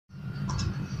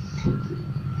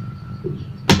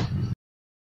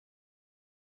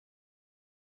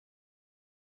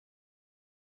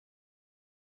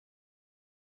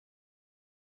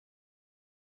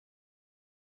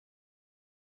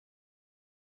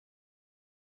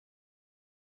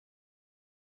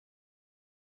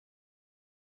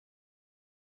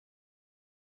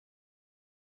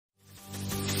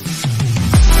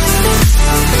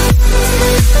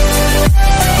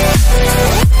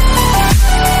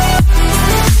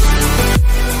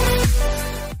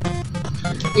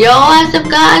Yo, what's up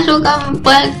guys, welcome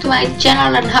back to my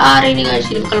channel. Dan hari ini guys,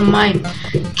 ini bakal main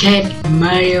game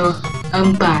Mario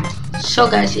 4. So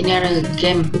guys, ini ada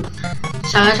game,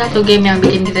 salah satu game yang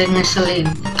bikin kita ngeselin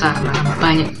karena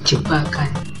banyak jebakan.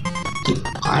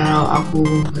 Kalau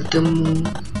aku ketemu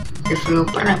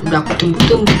developer, udah aku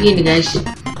tunggu-tunggu gini guys.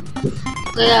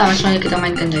 Oke ya, langsung aja kita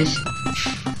mainkan guys.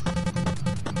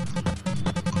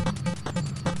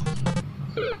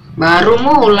 Baru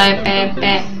mulai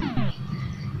Pepe.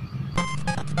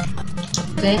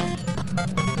 Oke.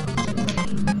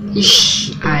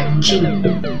 Ish, anjing.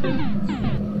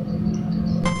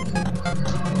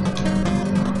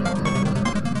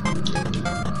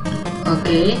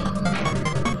 Oke.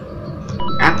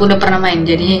 Aku udah pernah main,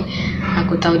 jadi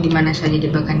aku tahu di mana saja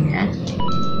jebakannya.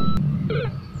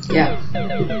 Ya,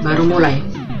 baru mulai.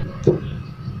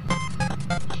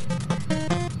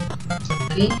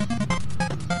 Oke.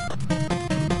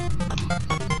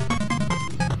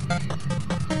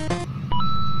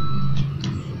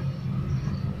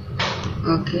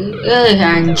 Oke,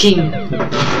 anjing.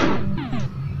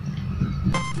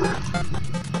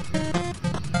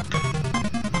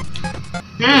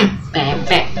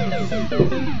 Pepe.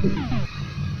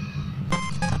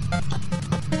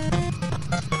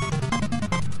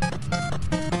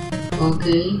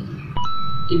 Oke,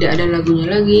 tidak ada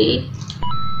lagunya lagi.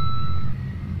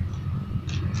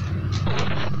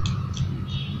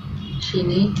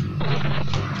 Sini.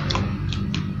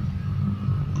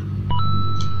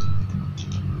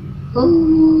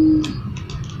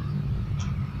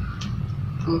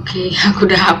 Oke, aku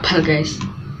udah hafal guys.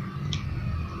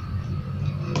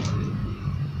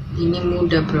 Ini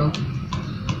mudah bro.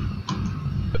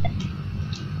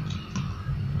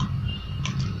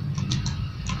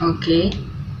 Oke,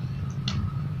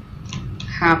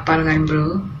 hafal kan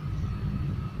bro.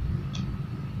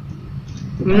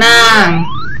 Menang.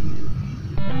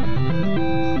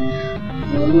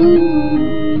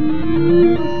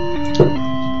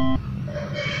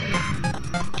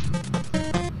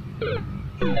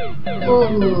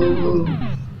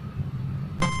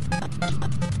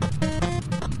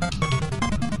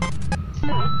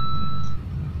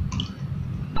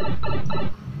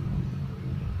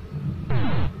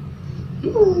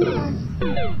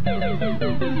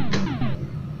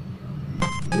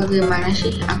 Bagaimana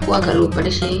sih? Aku agak lupa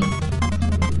di sini.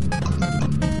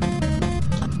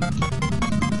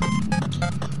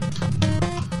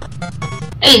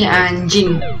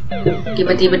 Anjing.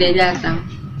 Tiba-tiba dia datang.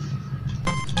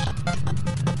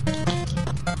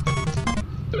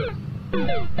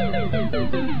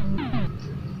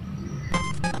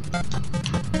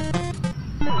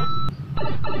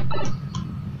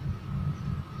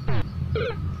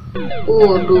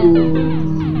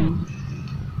 Waduh.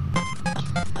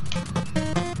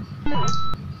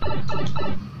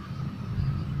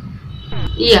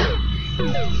 Iya.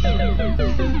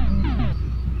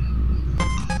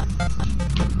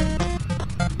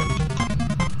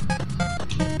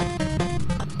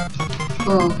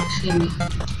 Oh, sini.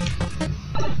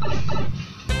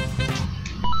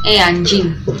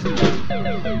 Anjing.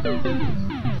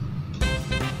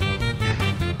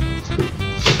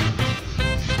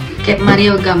 Kayak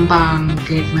Mario gampang,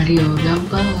 kayak Mario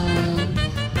gampang.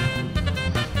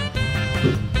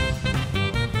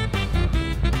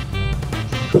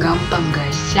 Gampang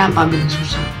guys, siapa bilang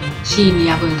susah? Sini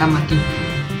aku yang tamatin.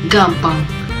 Gampang.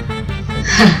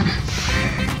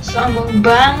 Sombong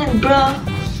banget bro.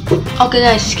 Oke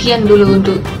guys, sekian dulu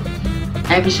untuk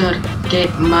episode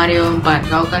Game Mario 4.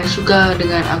 Kalau kalian suka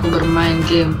dengan aku bermain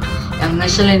game yang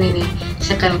ngeselin ini,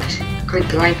 sekali klik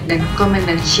like dan komen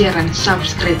dan share dan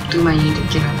subscribe to my YouTube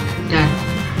channel. Dan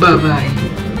bye bye.